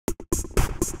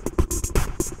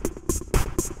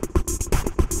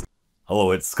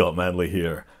Hello, it's Scott Manley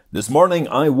here. This morning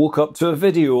I woke up to a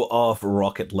video of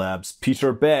Rocket Lab's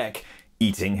Peter Beck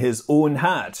eating his own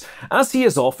hat, as he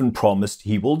has often promised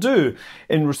he will do,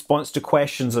 in response to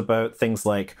questions about things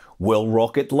like, will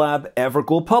Rocket Lab ever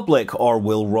go public, or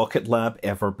will Rocket Lab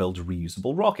ever build a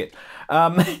reusable rocket?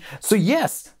 So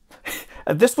yes,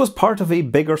 this was part of a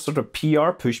bigger sort of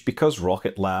PR push because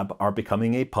Rocket Lab are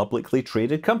becoming a publicly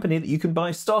traded company that you can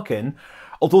buy stock in,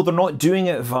 although they're not doing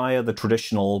it via the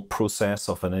traditional process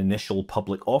of an initial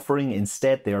public offering.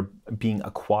 Instead, they're being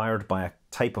acquired by a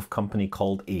type of company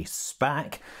called a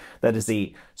SPAC. That is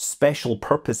a special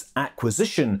purpose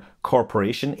acquisition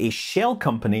corporation, a shell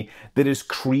company that is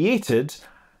created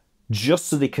just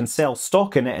so they can sell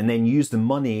stock in it and then use the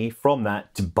money from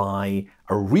that to buy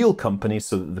a real company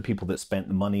so that the people that spent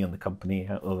the money on the company,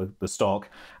 or the stock,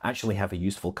 actually have a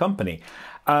useful company.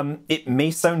 It may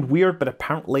sound weird, but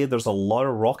apparently there's a lot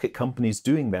of rocket companies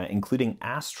doing that, including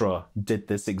Astra did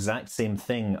this exact same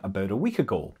thing about a week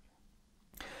ago.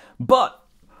 But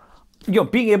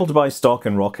being able to buy stock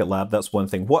in Rocket Lab, that's one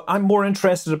thing. What I'm more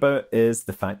interested about is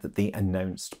the fact that they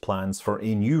announced plans for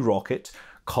a new rocket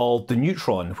called the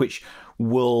Neutron, which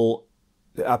will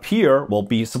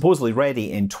be supposedly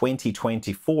ready in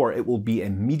 2024. It will be a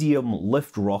medium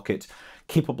lift rocket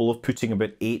capable of putting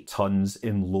about 8 tons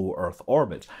in low Earth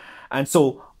orbit. And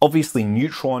so obviously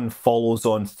Neutron follows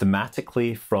on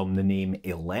thematically from the name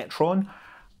Electron.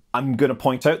 I'm going to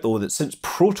point out though that since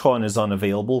Proton is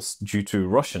unavailable due to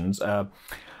Russians,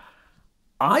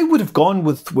 I would have gone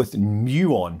with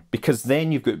muon, because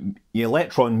then you've got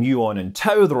electron, muon, and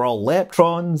tau. They're all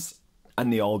leptrons,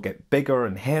 and they all get bigger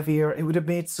and heavier. It would have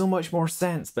made so much more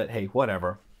sense, but hey,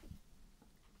 whatever.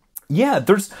 Yeah,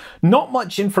 there's not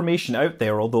much information out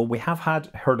there, although we have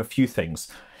heard a few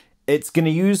things. It's going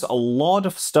to use a lot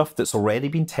of stuff that's already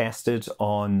been tested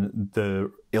on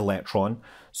the Electron.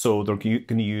 So they're going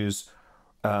to use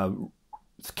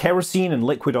kerosene and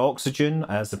liquid oxygen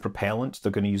as the propellant.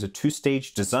 They're going to use a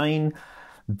 2-stage design.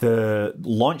 The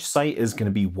launch site is going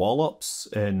to be Wallops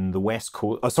in the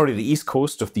east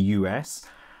coast of the US.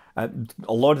 A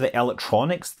lot of the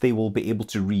electronics they will be able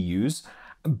to reuse,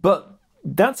 but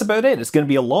that's about it. It's going to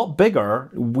be a lot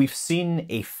bigger. We've seen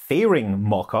a fairing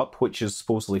mock-up, which is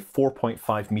supposedly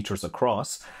 4.5 meters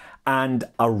across, and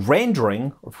a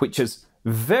rendering, which is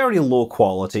very low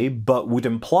quality, but would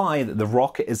imply that the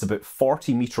rocket is about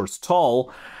 40 meters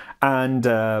tall and,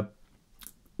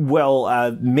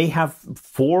 may have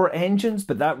 4 engines,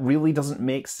 but that really doesn't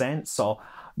make sense. So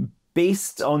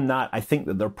based on that, I think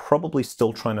that they're probably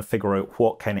still trying to figure out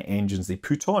what kind of engines they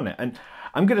put on it. And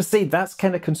I'm going to say that's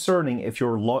kind of concerning if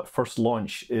your first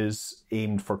launch is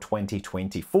aimed for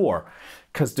 2024,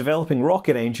 because developing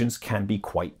rocket engines can be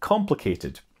quite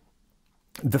complicated.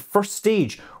 The first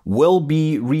stage will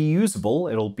be reusable.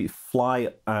 It'll be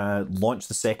launch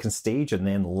the second stage and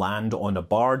then land on a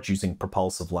barge using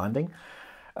propulsive landing.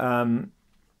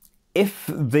 If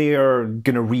they're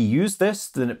going to reuse this,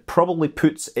 then it probably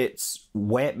puts its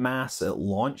wet mass at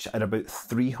launch at about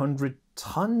 300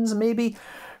 tons, maybe.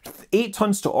 8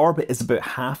 tons to orbit is about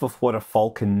half of what a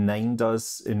Falcon 9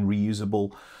 does in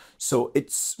reusable. So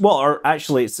it's,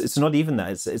 it's not even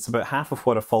that. It's about half of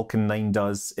what a Falcon 9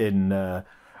 does in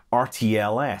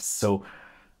RTLS. So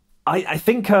I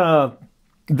think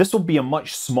this will be a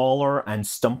much smaller and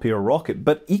stumpier rocket,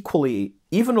 but equally,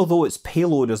 even although its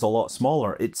payload is a lot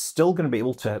smaller, it's still going to be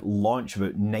able to launch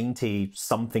about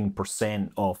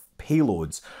 90-something% of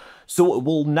payloads. So it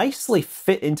will nicely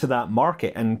fit into that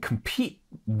market and compete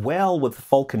well with the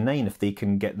Falcon 9 if they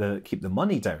can keep the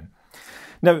money down.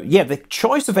 Now, yeah, the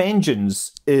choice of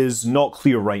engines is not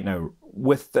clear right now.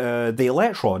 With the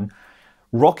Electron,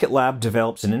 Rocket Lab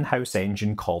developed an in-house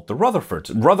engine called the Rutherford.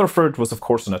 Rutherford was, of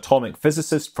course, an atomic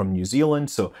physicist from New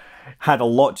Zealand, so had a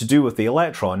lot to do with the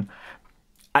Electron.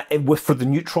 For the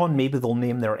Neutron, maybe they'll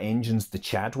name their engines the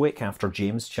Chadwick, after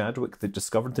James Chadwick that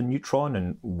discovered the Neutron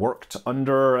and worked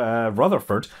under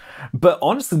Rutherford. But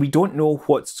honestly, we don't know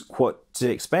what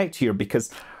to expect here, because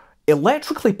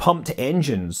electrically pumped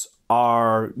engines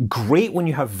are great when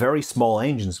you have very small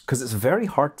engines, because it's very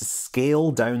hard to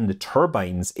scale down the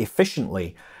turbines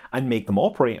efficiently and make them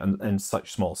operate in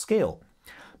such small scale.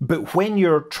 But when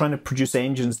you're trying to produce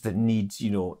engines that need,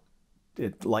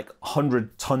 like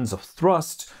 100 tons of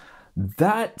thrust,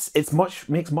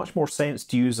 makes much more sense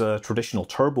to use a traditional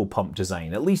turbo pump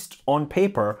design, at least on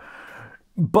paper.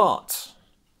 But,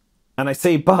 and I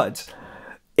say but,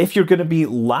 if you're going to be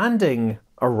landing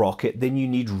a rocket, then you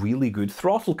need really good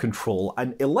throttle control,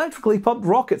 and electrically pumped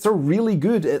rockets are really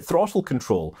good at throttle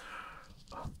control.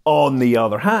 On the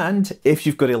other hand, if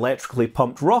you've got electrically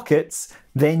pumped rockets,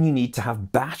 then you need to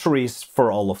have batteries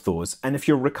for all of those. And if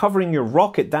you're recovering your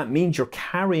rocket, that means you're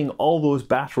carrying all those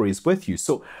batteries with you.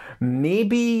 So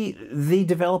maybe they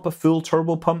develop a full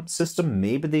turbopump system.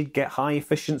 Maybe they get high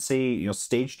efficiency,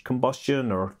 staged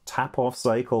combustion or tap-off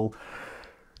cycle.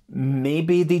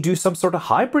 Maybe they do some sort of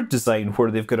hybrid design where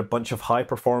they've got a bunch of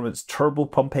high-performance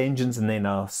turbopump engines and then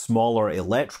a smaller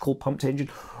electrical pumped engine.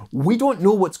 We don't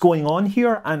know what's going on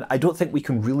here, and I don't think we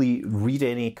can really read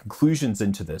any conclusions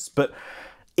into this. But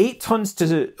 8 tons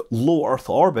to low Earth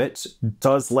orbit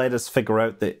does let us figure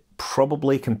out that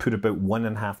probably can put about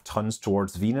 1.5 tons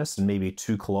towards Venus and maybe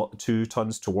 2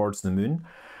 tons towards the Moon.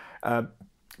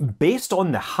 Based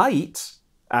on the height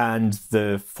and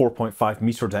the 4.5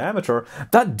 meter diameter,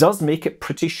 that does make it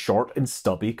pretty short and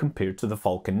stubby compared to the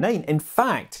Falcon 9. In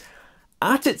fact,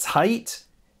 at its height,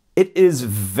 it is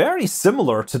very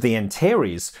similar to the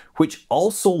Antares, which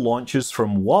also launches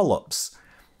from Wallops.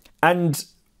 And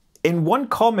in one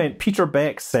comment, Peter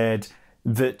Beck said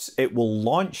that it will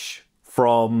launch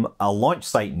from a launch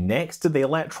site next to the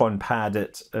Electron pad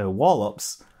at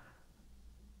Wallops,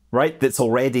 right, that's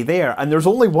already there. And there's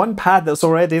only one pad that's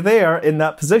already there in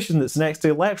that position that's next to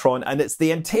Electron, and it's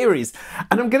the Antares.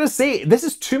 And I'm going to say, this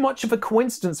is too much of a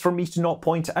coincidence for me to not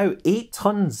point it out. 8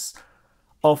 tons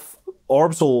of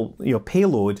orbital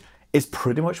payload is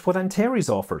pretty much what Antares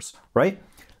offers, right?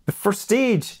 The first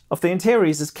stage of the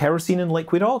Antares is kerosene and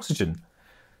liquid oxygen.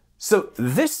 So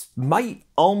this might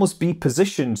almost be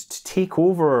positioned to take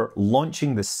over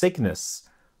launching the Cygnus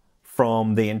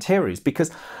from the Antares,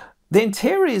 because the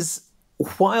Antares,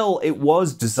 while it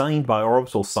was designed by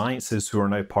Orbital Sciences, who are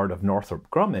now part of Northrop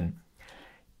Grumman,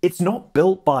 it's not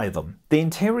built by them. The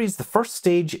Antares, the first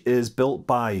stage, is built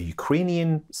by a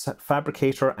Ukrainian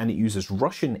fabricator, and it uses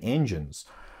Russian engines.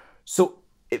 So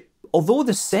although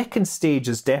the second stage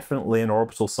is definitely an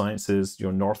Orbital Sciences,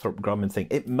 Northrop Grumman thing,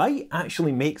 it might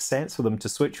actually make sense for them to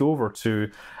switch over to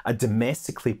a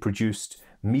domestically produced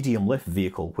medium lift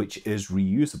vehicle, which is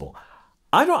reusable.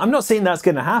 I'm not saying that's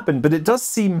going to happen, but it does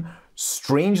seem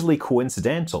strangely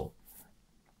coincidental.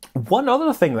 One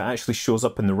other thing that actually shows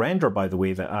up in the render, by the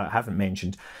way, that I haven't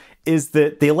mentioned, is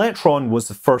that the Electron was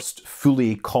the first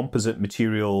fully composite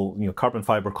material, carbon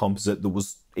fiber composite that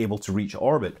was able to reach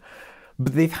orbit.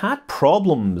 But they've had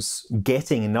problems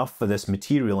getting enough of this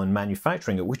material and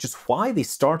manufacturing it, which is why they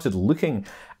started looking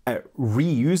at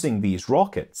reusing these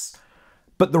rockets.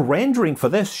 But the rendering for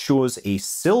this shows a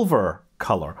silver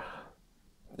color.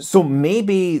 So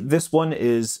maybe this one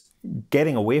is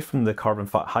getting away from the carbon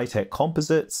high-tech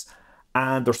composites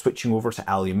and they're switching over to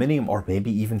aluminium or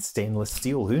maybe even stainless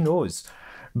steel, who knows.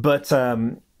 But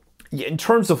in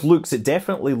terms of looks, it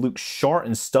definitely looks short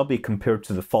and stubby compared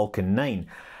to the Falcon 9.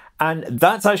 And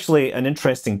that's actually an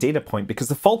interesting data point, because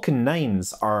the Falcon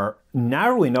 9s are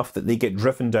narrow enough that they get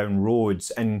driven down roads,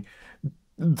 and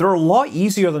they're a lot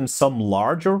easier than some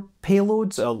larger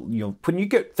payloads. When you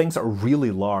get things that are really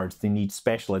large, they need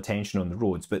special attention on the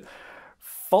roads. But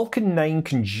Falcon 9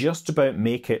 can just about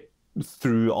make it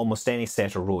through almost any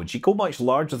set of roads. You go much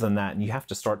larger than that and you have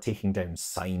to start taking down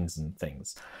signs and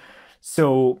things.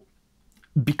 So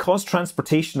because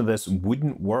transportation of this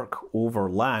wouldn't work over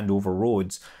land, over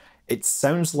roads, it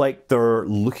sounds like they're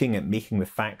looking at making the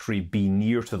factory be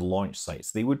near to the launch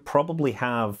sites. They would probably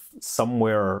have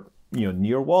somewhere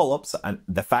near Wallops, and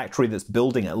the factory that's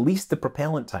building at least the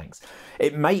propellant tanks.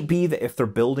 It might be that if they're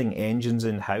building engines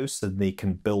in-house, then they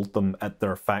can build them at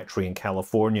their factory in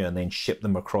California and then ship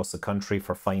them across the country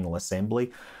for final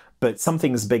assembly. But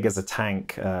something as big as a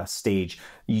tank stage,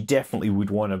 you definitely would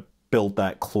want to build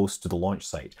that close to the launch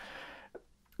site.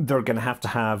 They're going to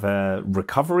have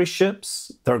recovery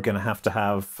ships. They're going to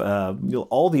have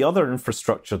all the other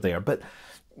infrastructure there. But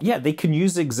yeah, they can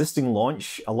use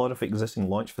a lot of existing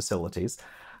launch facilities.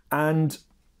 And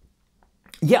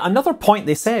yeah, another point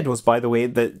they said was, by the way,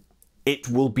 that it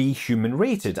will be human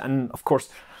rated. And of course,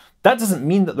 that doesn't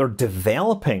mean that they're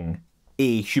developing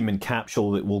a human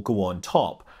capsule that will go on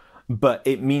top, but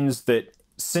it means that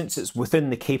since it's within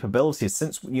the capabilities,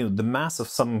 since the mass of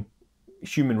some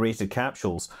human rated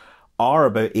capsules are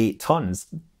about 8 tons,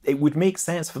 it would make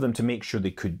sense for them to make sure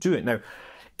they could do it. Now,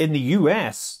 in the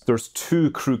US, there's 2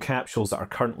 crew capsules that are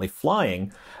currently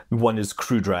flying. One is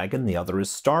Crew Dragon, the other is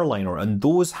Starliner, and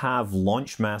those have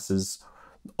launch masses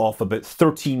of about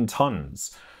 13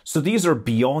 tons. So these are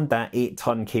beyond that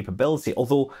 8-ton capability.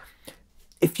 Although,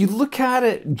 if you look at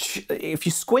it, if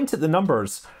you squint at the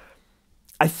numbers,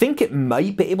 I think it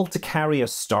might be able to carry a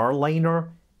Starliner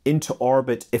into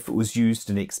orbit if it was used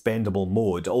in expendable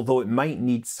mode, although it might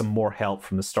need some more help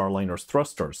from the Starliner's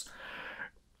thrusters.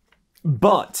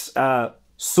 But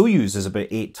Soyuz is about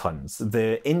 8 tons.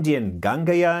 The Indian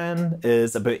Gangayaan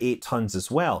is about 8 tons as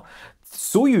well.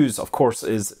 Soyuz, of course,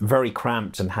 is very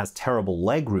cramped and has terrible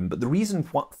legroom, but the reason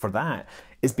for that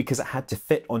is because it had to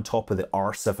fit on top of the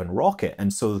R7 rocket,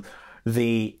 and so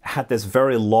they had this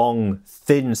very long,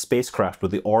 thin spacecraft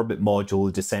with the orbit module,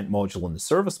 the descent module, and the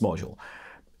service module.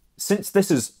 Since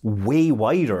this is way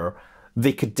wider,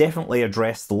 they could definitely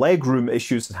address the legroom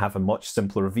issues and have a much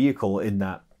simpler vehicle in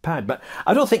that pad. But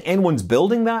I don't think anyone's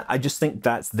building that. I just think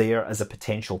that's there as a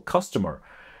potential customer.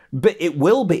 But it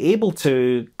will be able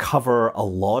to cover a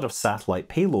lot of satellite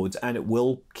payloads, and it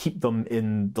will keep them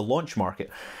in the launch market.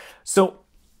 So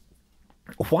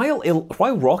while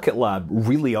Rocket Lab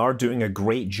really are doing a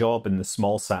great job in the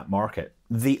small sat market,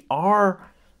 they are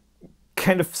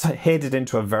kind of headed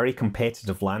into a very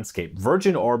competitive landscape.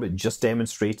 Virgin Orbit just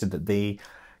demonstrated that they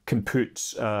can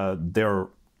put their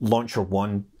Launcher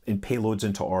 1 in payloads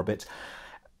into orbit.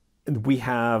 We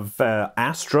have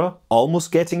Astra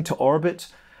almost getting to orbit.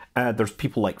 There's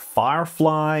people like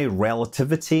Firefly,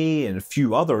 Relativity, and a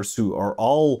few others who are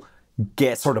all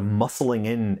sort of muscling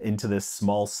into this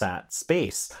small sat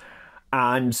space.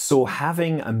 And so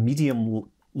having a medium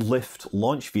lift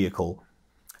launch vehicle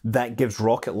that gives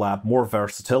Rocket Lab more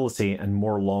versatility and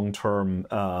more long-term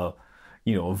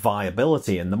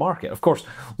viability in the market. Of course,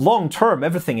 long-term,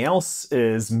 everything else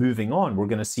is moving on. We're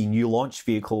going to see new launch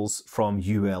vehicles from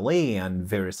ULA and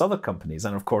various other companies.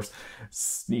 And of course,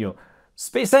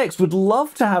 SpaceX would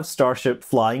love to have Starship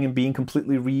flying and being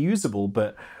completely reusable,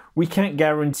 but we can't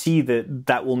guarantee that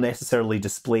that will necessarily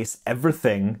displace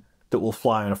everything that will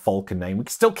fly on a Falcon 9. We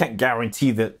still can't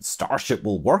guarantee that Starship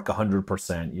will work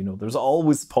 100%. There's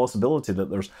always the possibility that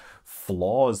there's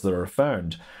flaws that are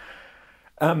found.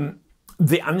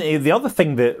 The other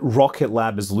thing that Rocket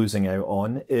Lab is losing out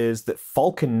on is that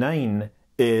Falcon 9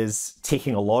 is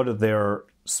taking a lot of their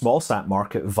small sat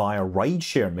market via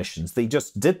rideshare missions. They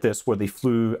just did this where they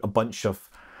flew a bunch of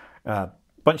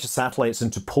satellites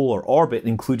into polar orbit,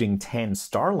 including 10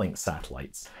 Starlink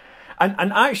satellites.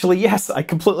 And actually, yes, I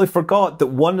completely forgot that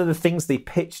one of the things they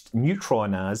pitched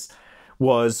Neutron as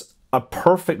was a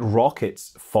perfect rocket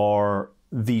for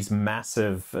these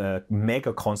massive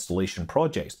mega constellation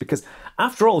projects. Because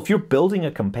after all, if you're building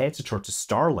a competitor to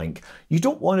Starlink, you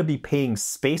don't want to be paying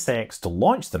SpaceX to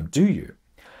launch them, do you?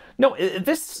 No,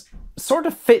 this sort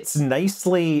of fits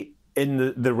nicely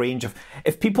in the range of,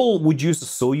 if people would use a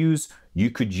Soyuz, you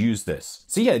could use this.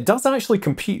 So yeah, it does actually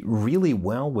compete really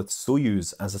well with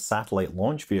Soyuz as a satellite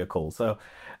launch vehicle. So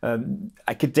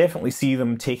I could definitely see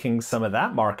them taking some of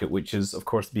that market, which is of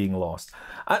course being lost.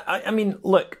 I mean,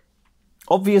 look,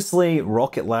 obviously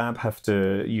Rocket Lab have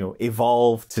to,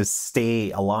 evolve to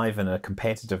stay alive in a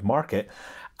competitive market.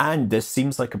 And this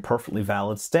seems like a perfectly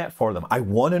valid step for them. I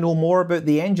want to know more about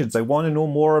the engines. I want to know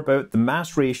more about the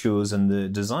mass ratios and the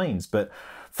designs. But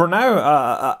for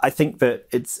now, I think that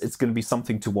it's going to be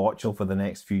something to watch over the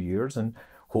next few years. And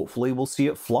hopefully we'll see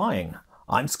it flying.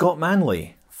 I'm Scott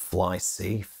Manley. Fly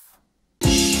safe.